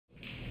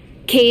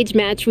Cage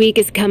Match Week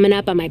is coming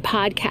up on my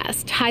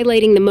podcast,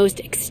 highlighting the most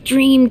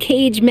extreme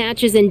cage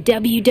matches in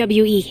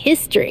WWE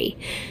history.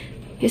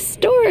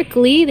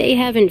 Historically, they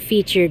haven't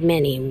featured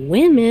many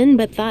women,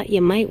 but thought you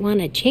might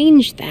want to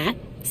change that,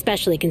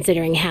 especially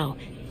considering how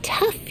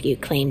tough you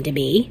claim to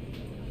be.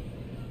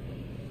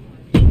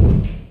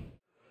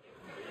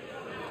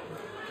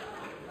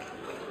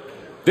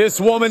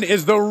 This woman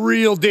is the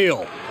real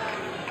deal.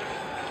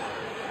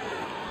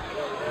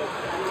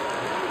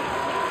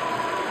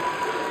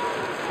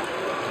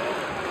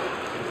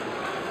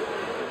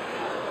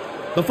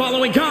 The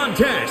following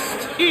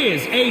contest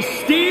is a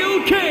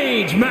steel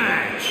cage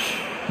match.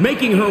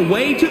 Making her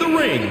way to the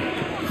ring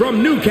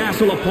from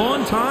Newcastle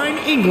upon Tyne,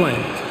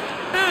 England,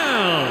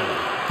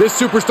 Elle. This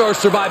superstar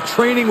survived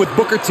training with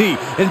Booker T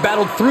and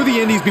battled through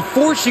the Indies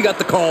before she got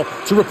the call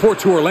to report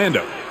to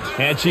Orlando.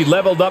 And she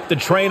leveled up the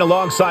train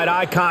alongside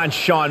icons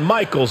Shawn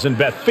Michaels and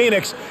Beth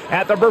Phoenix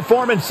at the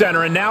Performance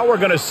Center, and now we're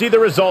going to see the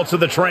results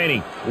of the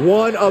training.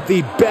 One of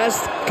the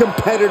best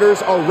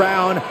competitors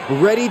around,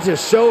 ready to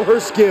show her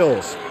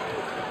skills.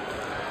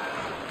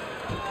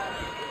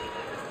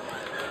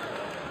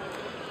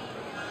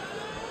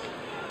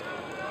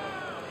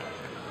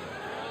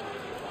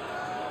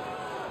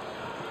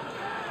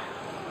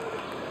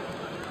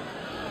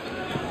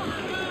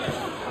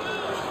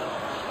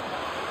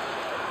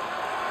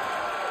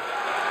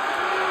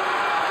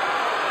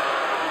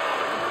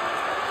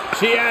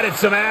 She added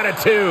some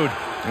attitude.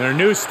 And her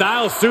new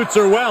style suits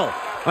her well.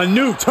 A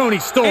new Toni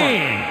Storm.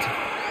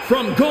 And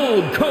from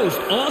Gold Coast,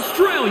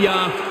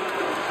 Australia,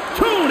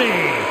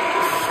 Toni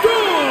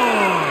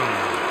Storm.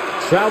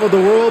 Traveled the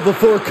world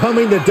before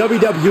coming to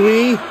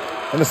WWE,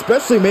 and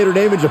especially made her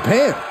name in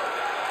Japan.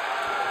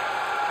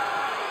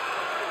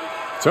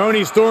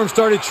 Toni Storm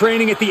started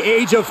training at the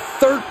age of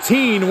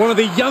 13, one of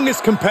the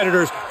youngest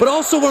competitors, but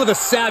also one of the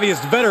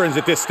savviest veterans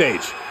at this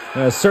stage.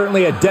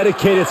 Certainly a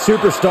dedicated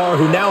superstar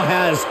who now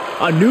has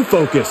a new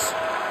focus.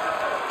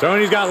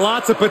 Toni's got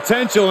lots of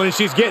potential, and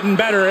she's getting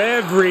better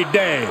every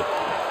day.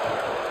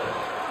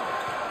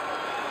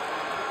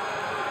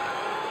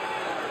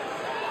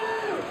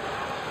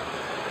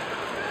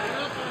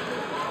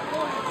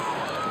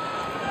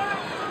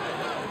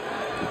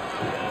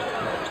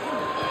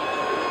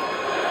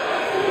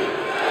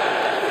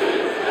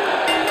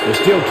 The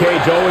steel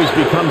cage always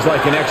becomes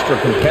like an extra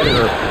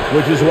competitor,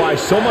 which is why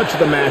so much of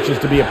the match is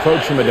to be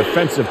approached from a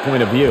defensive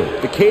point of view.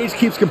 The cage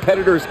keeps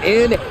competitors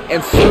in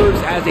and serves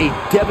as a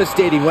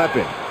devastating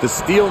weapon. The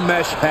steel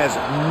mesh has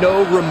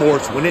no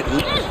remorse when it...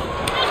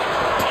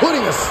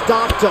 Putting a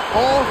stop to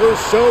all her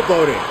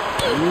showboating.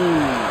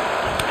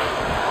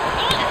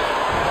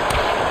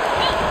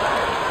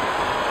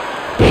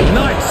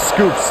 Nice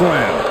scoop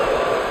slam.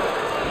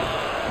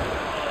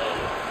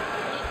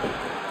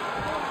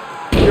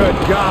 Good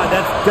God,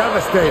 that's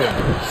devastating.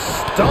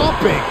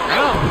 Stomping.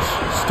 Ouch.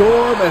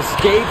 Storm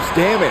escapes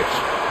damage.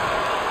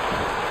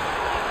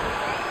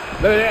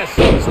 Look at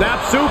this. Snap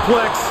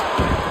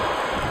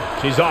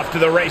suplex. She's off to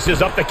the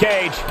races up the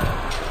cage.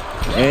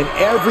 And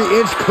every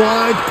inch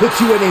climbed puts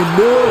you in a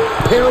more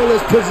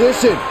perilous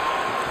position.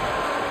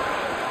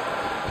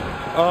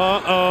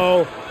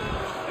 Uh-oh.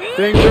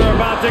 Things are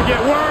about to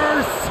get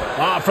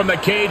worse. From the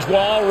cage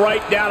wall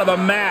right down to the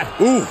mat.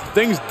 Ooh,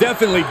 things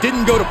definitely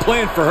didn't go to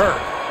plan for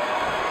her.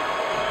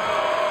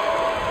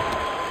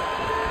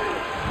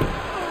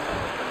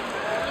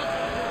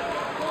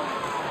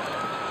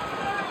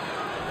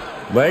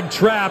 Leg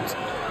trapped.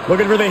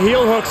 Looking for the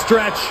heel hook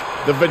stretch.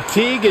 The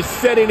fatigue is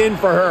setting in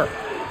for her.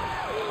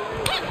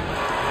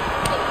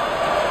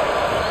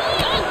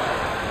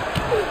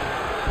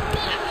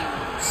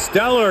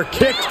 Stellar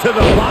kicks to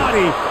the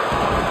body.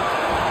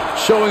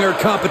 Showing her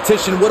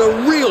competition what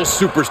a real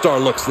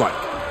superstar looks like.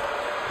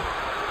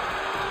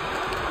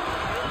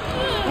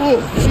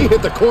 Ooh, she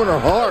hit the corner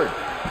hard.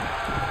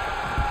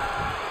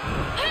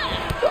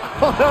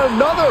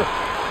 Another.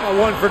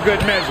 One for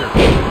good measure.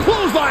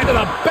 Clothesline to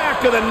the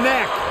back of the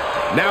neck.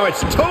 Now it's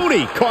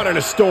Toni caught in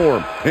a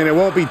storm. And it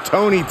won't be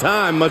Toni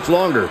time much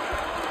longer.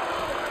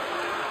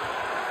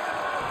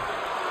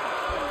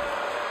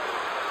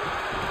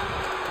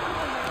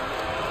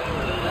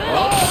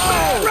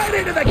 Oh, right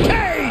into the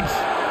cage.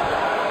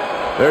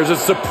 There's a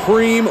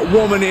supreme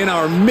woman in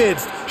our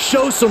midst.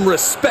 Show some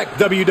respect,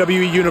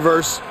 WWE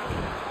Universe.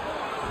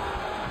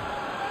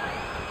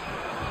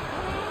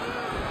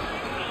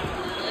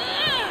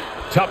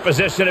 Tough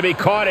position to be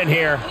caught in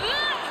here.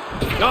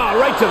 Oh,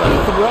 right to the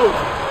throat.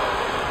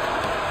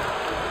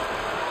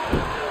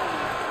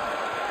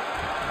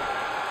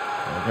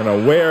 They're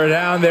gonna wear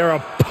down their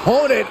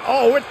opponent.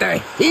 Oh, with the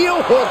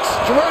heel hook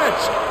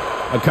stretch.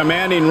 A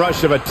commanding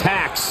rush of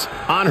attacks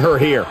on her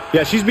here.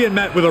 Yeah, she's being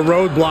met with a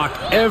roadblock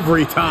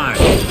every time.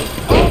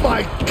 Oh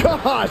my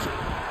gosh.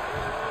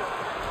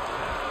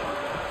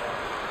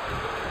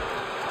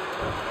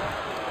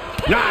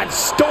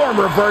 Storm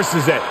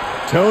reverses it.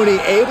 Toni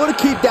able to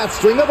keep that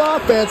string of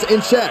offense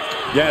in check.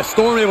 Yeah,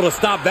 Storm able to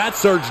stop that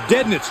surge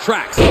dead in its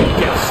tracks.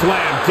 Gets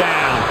slammed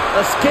down.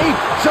 Escape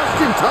just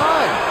in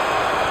time.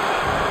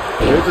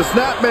 Here's a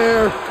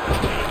snapmare.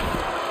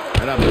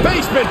 And a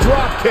basement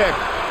drop kick.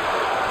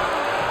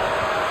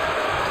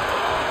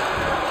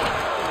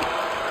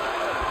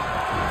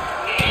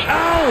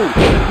 Ow!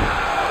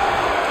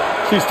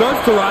 She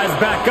starts to rise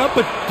back up,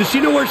 but does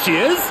she know where she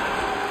is?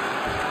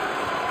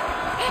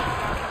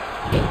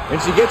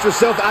 And she gets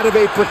herself out of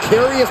a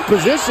precarious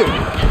position.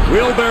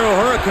 Wheelbarrow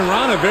Hurricane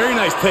Rana, very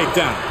nice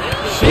takedown.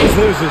 She's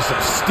losing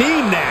some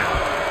steam now.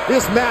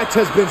 This match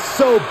has been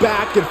so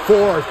back and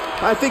forth.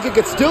 I think it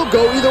could still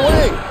go either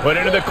way. Put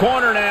into the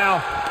corner now.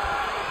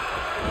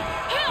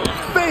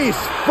 Face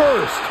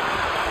first.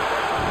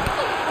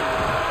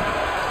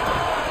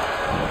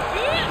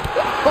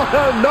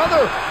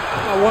 Another.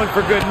 One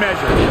for good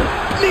measure.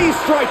 Knee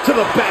strike to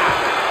the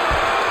back.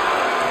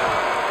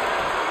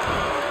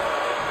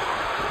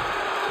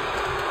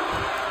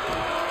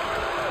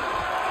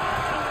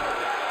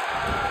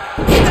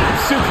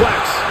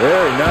 Suplex.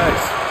 Very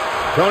nice.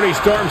 Toni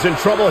Storm's in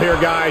trouble here,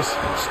 guys.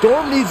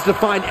 Storm needs to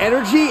find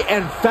energy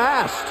and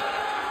fast.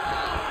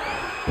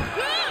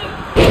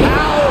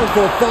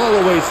 Powerful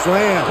fall-away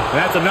slam.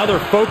 That's another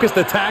focused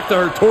attack to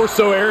her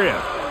torso area.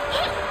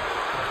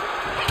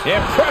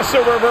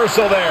 Impressive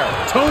reversal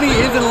there. Toni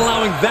isn't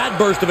allowing that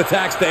burst of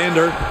attacks to end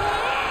her.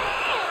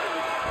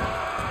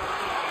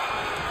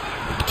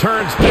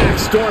 Turns back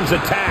Storm's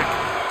attack.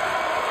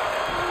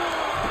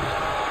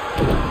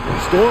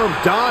 Storm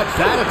dodged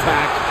that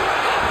attack.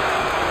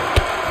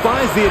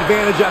 Finds the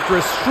advantage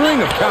after a string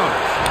of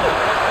counters.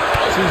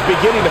 She's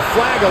beginning to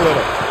flag a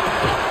little.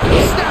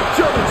 Snap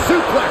German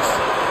suplex.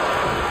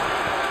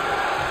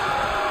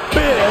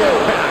 Big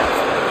impact.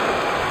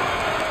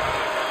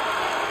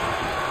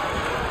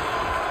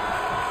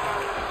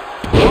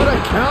 What a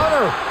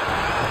counter.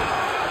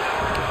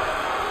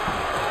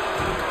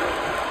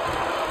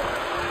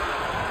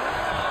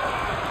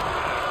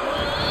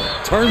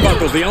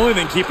 Turnbuckle's the only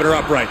thing keeping her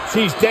upright.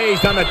 She's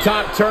dazed on the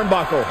top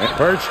turnbuckle.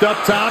 Perched up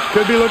top,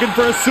 could be looking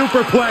for a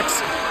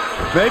superplex.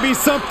 Maybe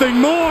something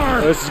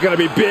more. This is going to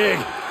be big.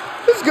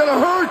 This is going to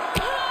hurt.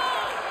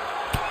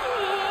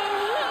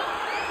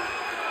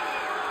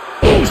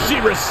 Oh, she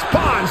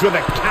responds with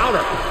a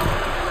counter.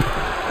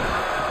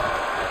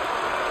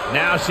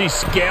 Now she's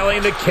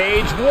scaling the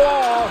cage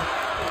wall.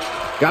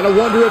 Got to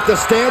wonder if the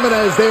stamina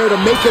is there to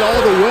make it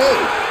all the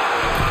way.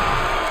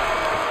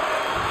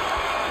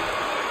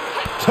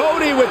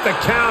 Toni with the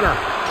counter.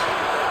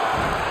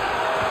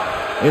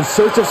 In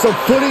search of some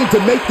footing to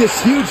make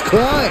this huge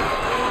climb.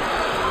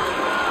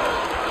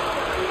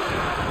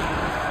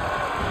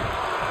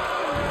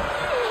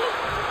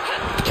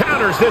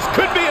 Counters. This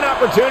could be an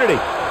opportunity.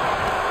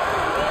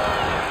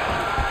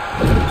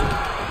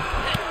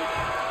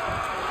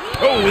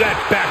 Oh, that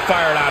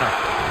backfired on her.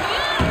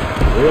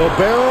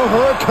 Wheelbarrow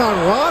Hurricane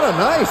Rana,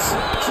 nice.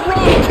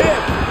 Drop kick.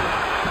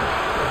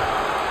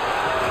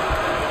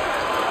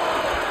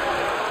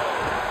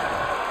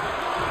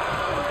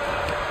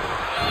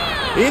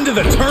 Into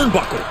the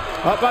turnbuckle.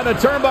 Up on the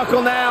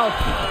turnbuckle now.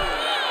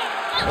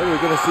 What are we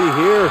going to see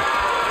here?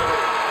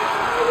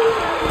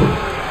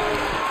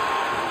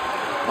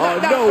 Oh,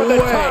 Not no from the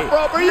way. top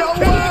rope. Are you No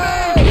kidding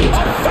way. me?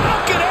 A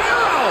Falcon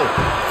Arrow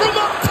from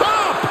up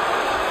top.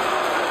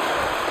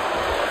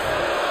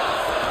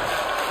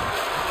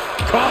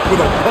 Caught with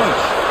a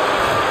punch.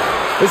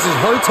 This is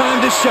her time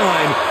to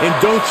shine, and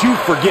don't you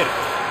forget it.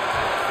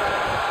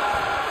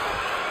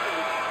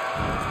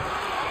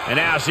 And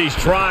now she's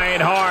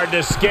trying hard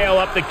to scale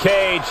up the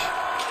cage.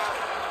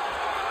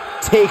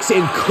 Takes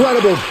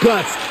incredible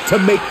guts to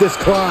make this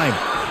climb.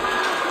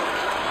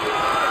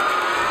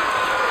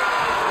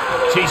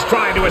 She's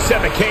trying to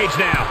ascend the cage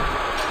now.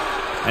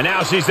 And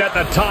now she's at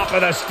the top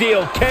of the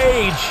steel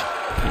cage.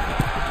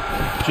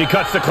 She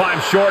cuts the climb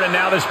short, and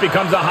now this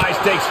becomes a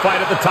high-stakes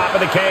fight at the top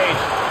of the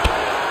cage.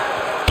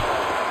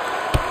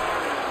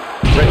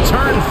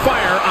 Return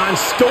fire on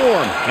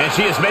Storm. And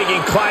she is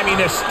making climbing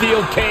this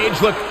steel cage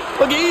look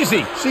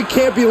easy. She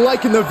can't be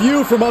liking the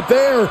view from up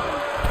there.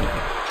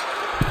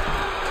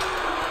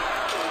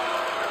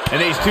 And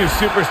these two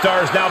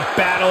superstars now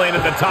battling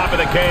at the top of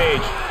the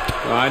cage.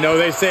 I know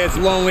they say it's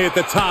lonely at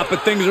the top,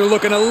 but things are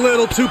looking a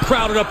little too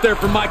crowded up there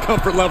for my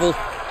comfort level.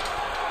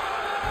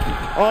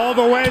 All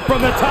the way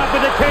from the top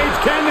of the cage,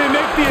 can they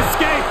make the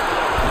escape?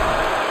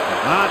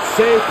 Not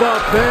safe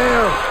up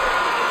there.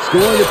 It's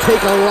going to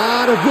take a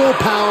lot of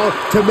willpower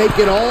to make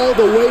it all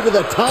the way to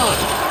the top.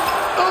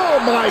 Oh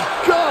my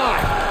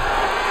God!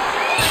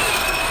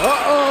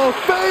 Uh-oh,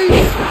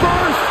 face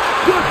first,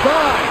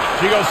 goodbye.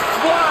 She goes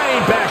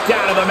flying back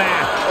down to the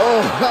mat.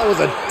 Oh, that was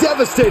a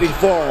devastating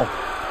fall.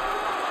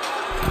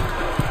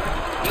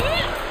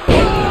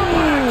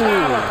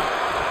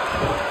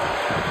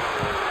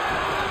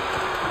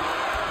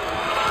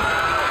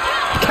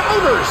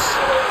 Counters.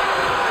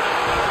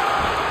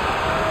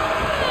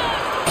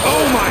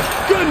 Oh my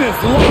goodness,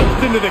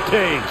 launched into the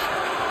cage.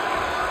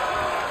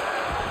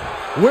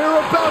 We're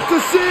about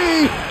to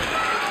see.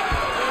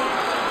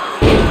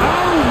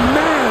 Oh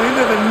man,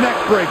 into the neck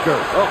breaker.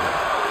 Oh,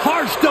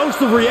 harsh dose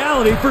of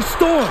reality for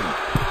Storm.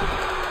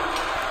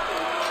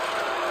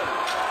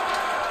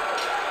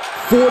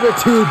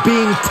 Fortitude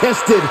being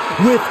tested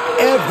with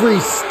every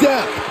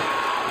step.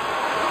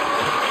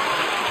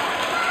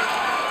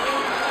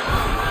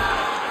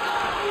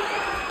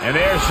 And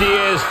there she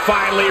is,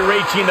 finally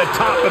reaching the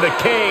top of the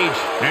cage.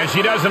 And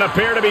she doesn't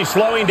appear to be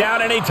slowing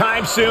down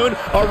anytime soon.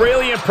 A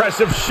really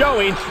impressive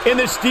showing in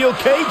the steel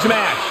cage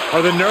match.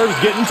 Are the nerves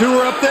getting to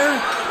her up there?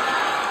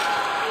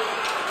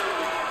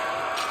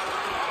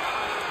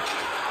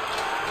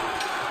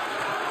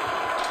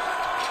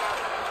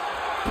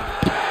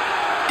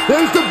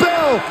 There's the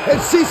bell,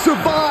 and she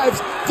survives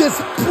this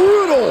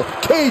brutal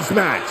cage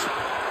match.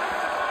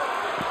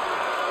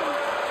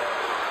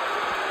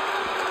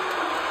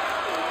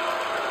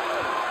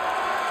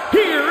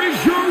 Here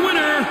is your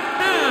winner,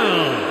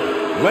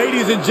 Elle.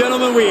 Ladies and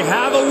gentlemen, we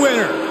have a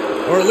winner,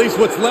 or at least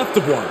what's left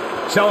of one.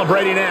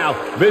 Celebrating now,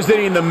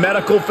 visiting the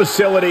medical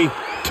facility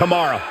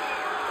tomorrow.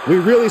 We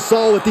really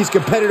saw what these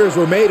competitors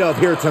were made of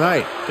here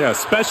tonight. Yeah,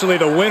 especially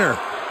the winner.